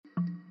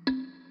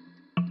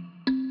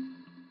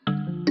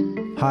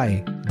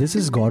Hi, this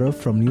is Gaurav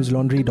from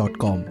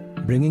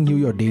newslaundry.com, bringing you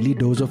your daily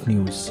dose of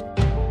news.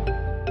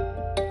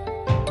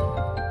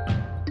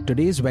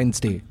 Today is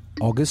Wednesday,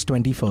 August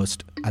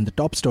 21st, and the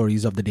top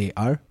stories of the day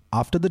are: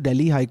 after the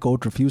Delhi High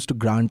Court refused to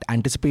grant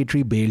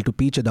anticipatory bail to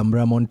P.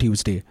 Chidambaram on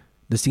Tuesday,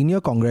 the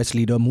senior Congress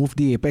leader moved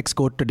the apex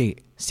court today,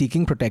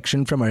 seeking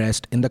protection from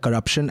arrest in the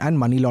corruption and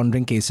money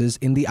laundering cases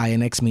in the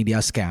INX media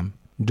scam.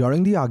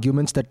 During the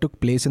arguments that took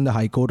place in the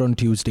High Court on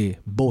Tuesday,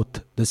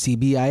 both the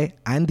CBI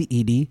and the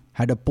ED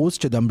had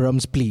opposed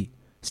Chidambaram's plea,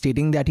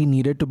 stating that he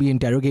needed to be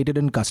interrogated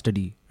in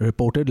custody,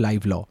 reported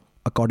Live Law.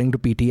 According to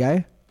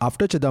PTI,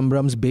 after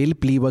Chidambaram's bail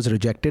plea was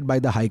rejected by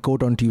the High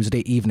Court on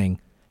Tuesday evening,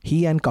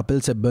 he and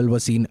Kapil Sibal were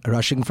seen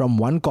rushing from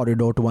one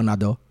corridor to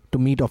another to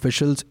meet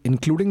officials,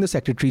 including the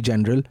Secretary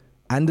General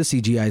and the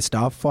CGI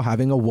staff, for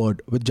having a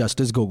word with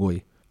Justice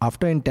Gogoi.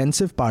 After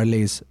intensive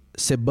parleys,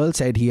 Sibal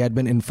said he had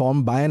been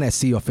informed by an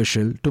SC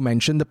official to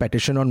mention the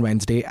petition on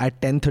Wednesday at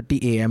 10:30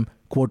 a.m.,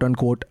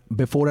 quote-unquote,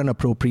 before an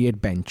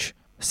appropriate bench.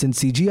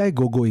 Since CGI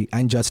Gogoi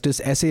and Justice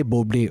S.A.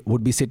 Bobde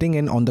would be sitting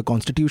in on the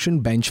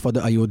Constitution bench for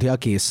the Ayodhya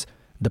case,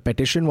 the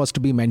petition was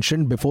to be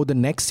mentioned before the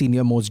next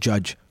senior-most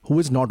judge, who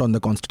is not on the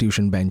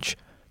Constitution bench.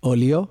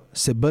 Earlier,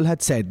 Sibal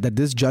had said that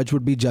this judge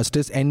would be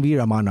Justice N.V.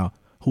 Ramana,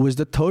 who is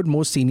the third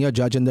most senior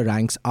judge in the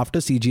ranks after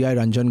CGI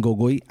Ranjan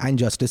Gogoi and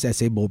Justice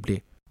S.A.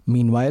 Bobde.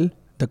 Meanwhile,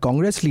 the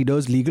Congress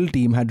leader's legal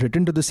team had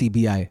written to the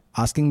CBI,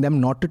 asking them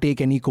not to take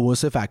any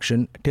coercive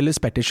action till his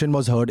petition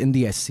was heard in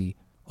the SC.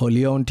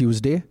 Earlier on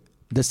Tuesday,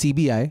 the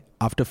CBI,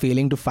 after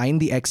failing to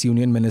find the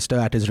ex-union minister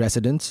at his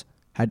residence,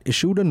 had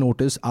issued a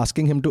notice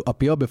asking him to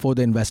appear before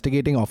the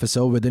investigating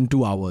officer within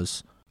 2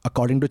 hours.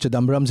 According to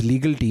Chidambaram's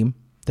legal team,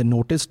 the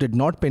notice did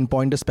not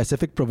pinpoint a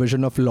specific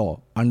provision of law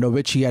under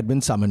which he had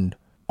been summoned.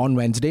 On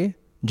Wednesday,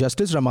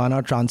 Justice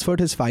Ramana transferred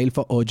his file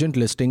for urgent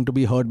listing to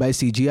be heard by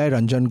CGI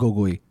Ranjan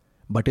Gogoi,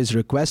 but his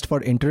request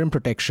for interim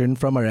protection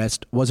from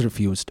arrest was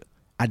refused.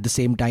 At the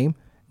same time,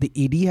 the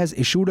ED has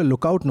issued a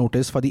lookout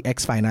notice for the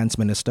ex-finance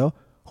minister,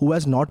 who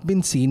has not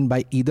been seen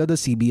by either the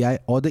CBI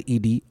or the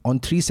ED on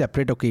 3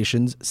 separate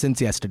occasions since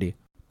yesterday.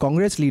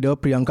 Congress leader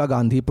Priyanka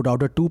Gandhi put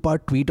out a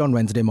 2-part tweet on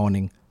Wednesday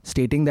morning,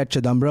 stating that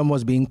Chidambaram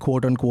was being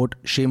quote-unquote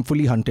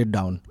shamefully hunted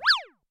down.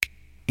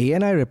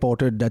 ANI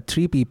reported that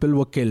 3 people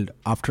were killed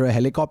after a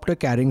helicopter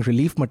carrying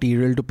relief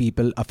material to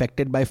people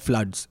affected by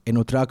floods in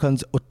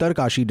Uttarakhand's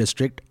Uttarkashi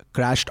district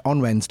crashed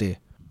on Wednesday.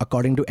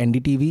 According to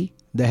NDTV,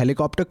 the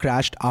helicopter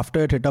crashed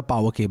after it hit a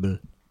power cable.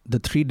 The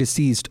 3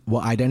 deceased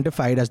were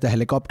identified as the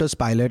helicopter's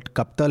pilot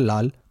Kaptal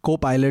Lal,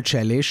 co-pilot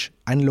Shailesh,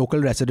 and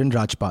local resident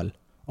Rajpal.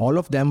 All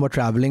of them were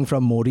travelling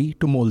from Mori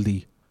to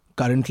Moldi.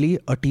 Currently,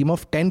 a team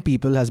of 10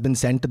 people has been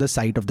sent to the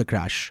site of the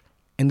crash.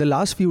 In the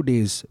last few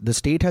days, the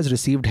state has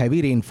received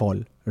heavy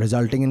rainfall,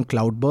 resulting in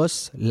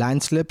cloudbursts,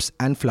 landslips,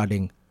 and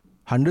flooding.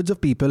 Hundreds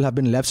of people have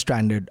been left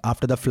stranded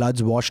after the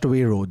floods washed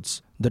away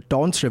roads. The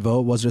Tons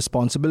River was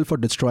responsible for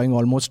destroying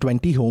almost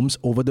 20 homes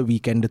over the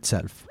weekend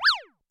itself.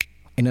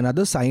 In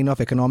another sign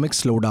of economic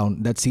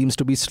slowdown that seems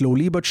to be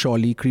slowly but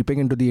surely creeping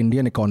into the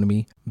Indian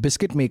economy,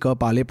 biscuit maker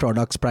Pale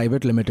Products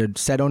Private Limited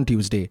said on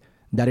Tuesday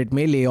that it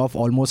may lay off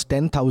almost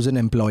 10,000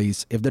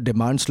 employees if the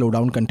demand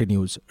slowdown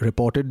continues,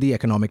 reported the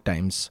Economic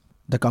Times.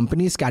 The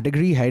company's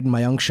category head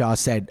Mayank Shah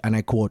said, and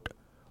I quote,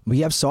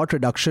 "We have sought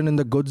reduction in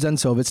the goods and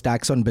service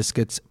tax on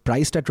biscuits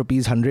priced at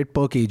Rs 100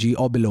 per kg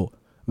or below,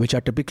 which are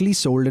typically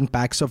sold in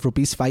packs of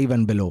Rs 5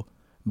 and below.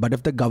 But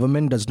if the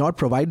government does not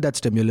provide that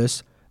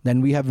stimulus,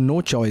 then we have no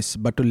choice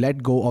but to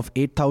let go of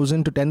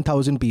 8,000 to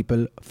 10,000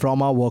 people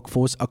from our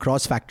workforce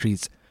across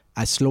factories,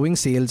 as slowing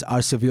sales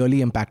are severely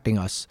impacting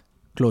us."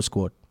 Close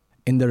quote.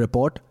 In the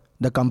report,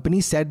 the company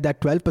said that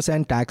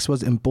 12% tax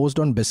was imposed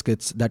on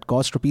biscuits that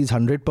cost Rs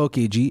 100 per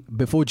kg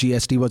before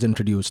GST was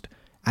introduced,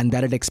 and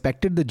that it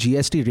expected the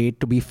GST rate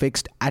to be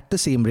fixed at the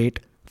same rate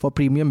for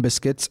premium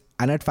biscuits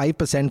and at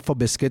 5% for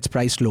biscuits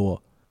priced lower.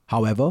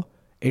 However,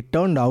 it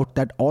turned out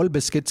that all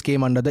biscuits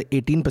came under the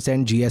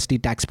 18%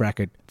 GST tax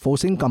bracket,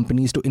 forcing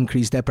companies to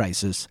increase their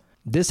prices.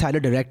 This had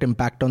a direct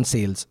impact on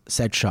sales,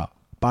 said Shah.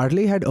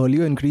 Parle had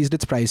earlier increased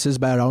its prices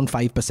by around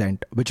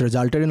 5%, which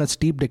resulted in a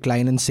steep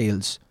decline in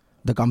sales.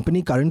 The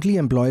company currently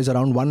employs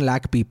around 1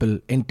 lakh people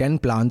in 10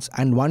 plants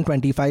and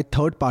 125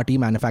 third-party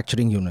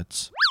manufacturing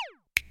units.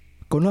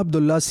 Kun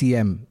Abdullah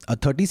CM, a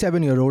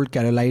 37-year-old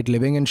Keralite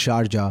living in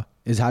Sharjah,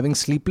 is having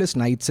sleepless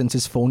nights since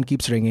his phone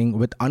keeps ringing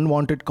with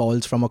unwanted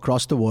calls from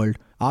across the world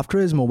after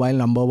his mobile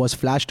number was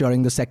flashed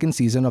during the 2nd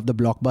season of the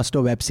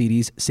blockbuster web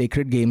series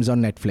Sacred Games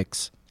on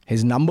Netflix.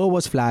 His number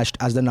was flashed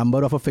as the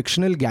number of a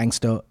fictional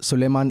gangster,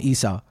 Suleiman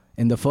Isa,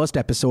 in the first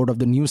episode of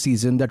the new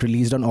season that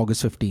released on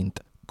August 15th.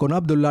 Kun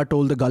Abdullah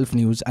told the Gulf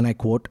News, and I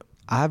quote,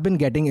 "I have been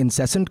getting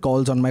incessant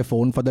calls on my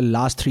phone for the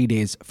last 3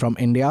 days from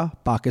India,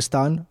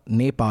 Pakistan,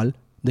 Nepal,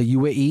 the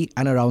UAE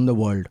and around the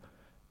world.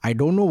 I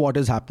don't know what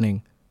is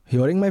happening.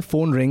 Hearing my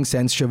phone ring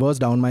sends shivers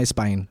down my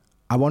spine.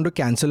 I want to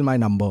cancel my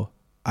number.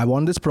 I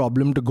want this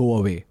problem to go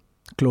away."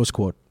 Close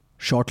quote.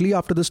 Shortly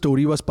after the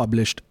story was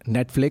published,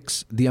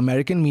 Netflix, the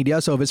American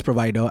media service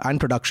provider and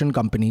production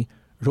company,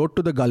 wrote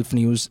to the Gulf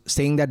News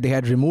saying that they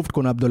had removed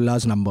Kun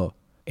Abdullah's number.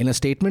 In a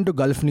statement to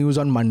Gulf News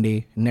on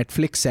Monday,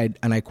 Netflix said,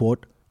 and I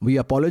quote, "We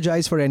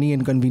apologize for any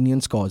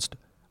inconvenience caused.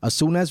 As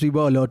soon as we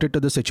were alerted to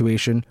the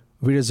situation,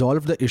 we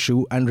resolved the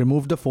issue and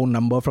removed the phone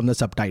number from the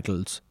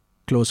subtitles."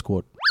 Close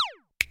quote.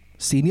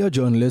 Senior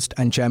journalist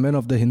and chairman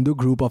of the Hindu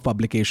group of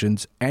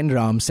publications, N.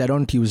 Ram, said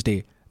on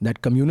Tuesday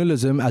that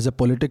communalism as a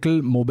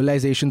political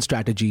mobilization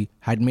strategy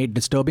had made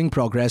disturbing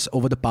progress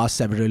over the past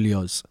several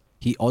years.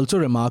 He also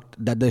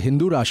remarked that the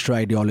Hindu Rashtra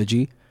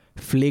ideology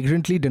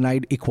flagrantly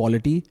denied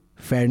equality,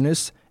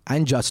 fairness,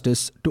 and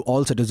justice to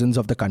all citizens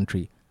of the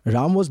country.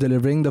 Ram was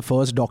delivering the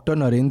first Dr.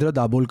 Narendra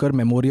Dabholkar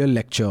Memorial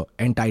Lecture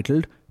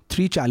entitled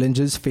 "Three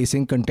Challenges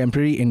Facing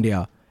Contemporary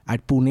India"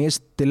 at Pune's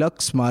Tilak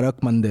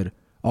Smarak Mandir,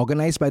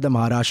 organized by the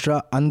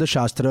Maharashtra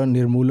Andhashastra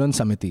Nirmulan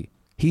Samiti.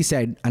 He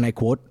said, and I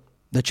quote,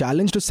 "The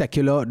challenge to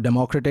secular,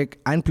 democratic,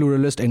 and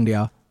pluralist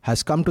India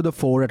has come to the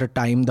fore at a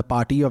time the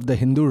party of the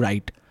Hindu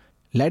right,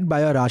 led by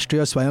a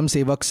Rashtriya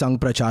Swayamsevak Sangh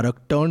Pracharak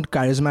turned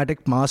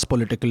charismatic mass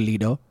political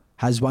leader,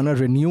 has won a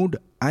renewed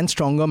and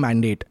stronger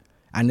mandate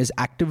and is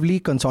actively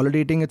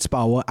consolidating its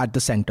power at the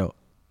center."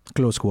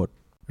 Close quote.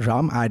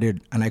 Ram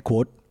added, and I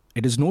quote,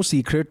 "It is no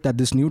secret that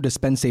this new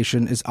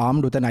dispensation is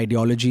armed with an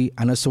ideology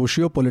and a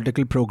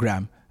socio-political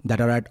program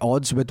that are at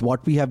odds with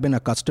what we have been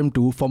accustomed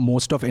to for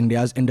most of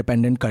India's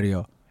independent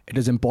career. It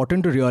is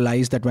important to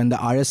realize that when the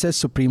RSS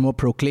Supremo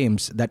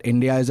proclaims that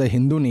India is a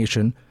Hindu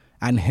nation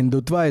and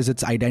Hindutva is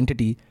its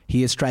identity,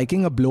 he is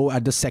striking a blow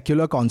at the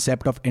secular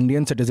concept of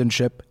Indian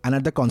citizenship and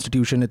at the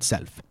constitution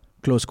itself."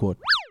 Close quote.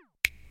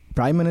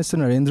 Prime Minister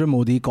Narendra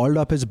Modi called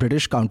up his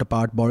British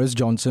counterpart Boris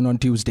Johnson on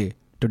Tuesday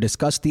to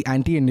discuss the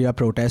anti-India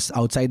protests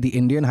outside the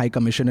Indian High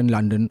Commission in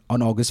London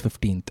on August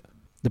 15th.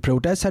 The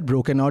protests had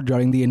broken out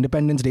during the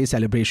Independence Day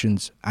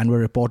celebrations and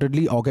were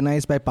reportedly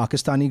organized by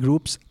Pakistani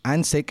groups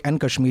and Sikh and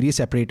Kashmiri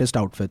separatist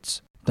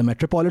outfits. The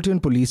Metropolitan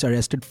Police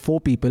arrested 4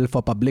 people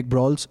for public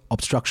brawls,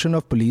 obstruction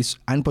of police,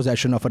 and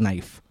possession of a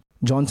knife.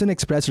 Johnson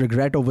expressed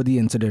regret over the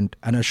incident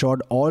and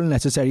assured all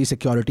necessary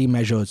security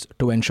measures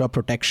to ensure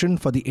protection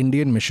for the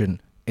Indian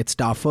mission, its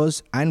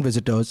staffers and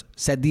visitors,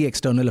 said the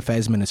External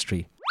Affairs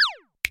Ministry.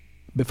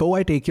 Before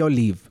I take your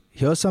leave,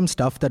 here's some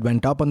stuff that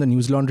went up on the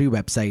News Laundry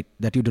website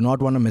that you do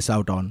not want to miss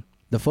out on.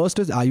 The first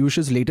is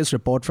Ayush's latest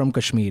report from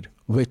Kashmir,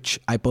 which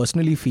I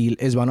personally feel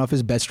is one of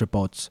his best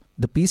reports.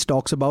 The piece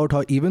talks about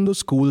how even though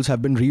schools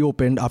have been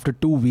reopened after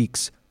 2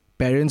 weeks,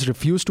 parents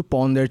refuse to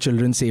pawn their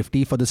children's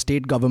safety for the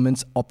state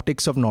government's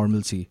optics of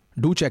normalcy.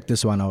 Do check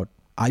this one out.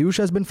 Ayush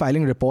has been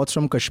filing reports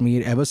from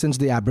Kashmir ever since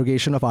the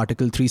abrogation of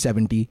Article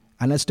 370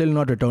 and has still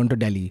not returned to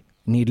Delhi.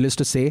 Needless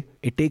to say,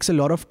 it takes a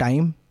lot of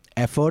time,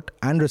 effort,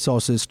 and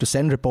resources to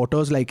send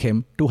reporters like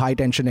him to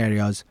high-tension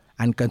areas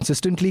and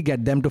consistently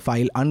get them to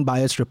file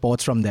unbiased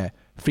reports from there,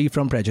 free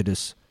from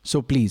prejudice.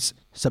 So please,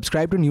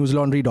 subscribe to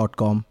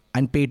newslaundry.com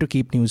and pay to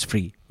keep news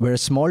free. We're a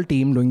small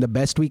team doing the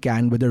best we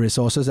can with the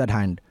resources at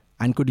hand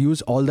and could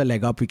use all the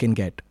leg up we can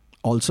get.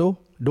 Also,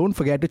 don't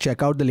forget to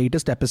check out the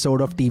latest episode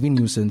of TV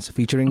Nuisance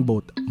featuring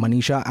both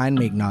Manisha and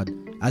Meghnad,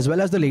 as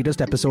well as the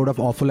latest episode of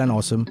Awful and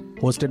Awesome,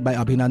 hosted by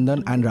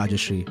Abhinandan and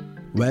Rajashri.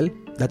 Well,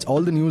 that's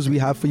all the news we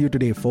have for you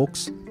today,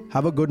 folks.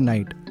 Have a good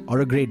night or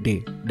a great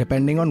day,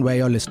 depending on where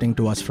you're listening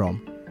to us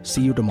from.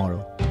 See you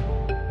tomorrow.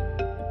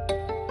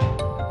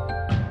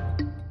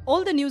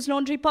 All the News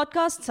Laundry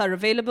podcasts are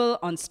available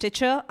on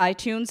Stitcher,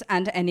 iTunes,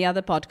 and any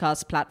other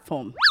podcast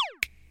platform.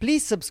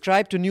 Please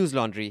subscribe to News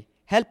Laundry.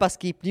 Help us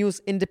keep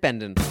news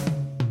independent.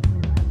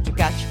 To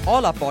catch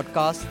all our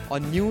podcasts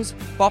on news,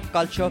 pop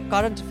culture,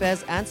 current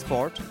affairs, and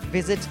sport,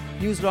 visit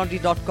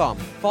newslaundry.com.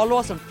 Follow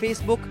us on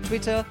Facebook,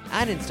 Twitter,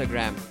 and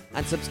Instagram,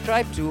 and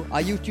subscribe to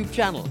our YouTube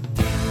channel.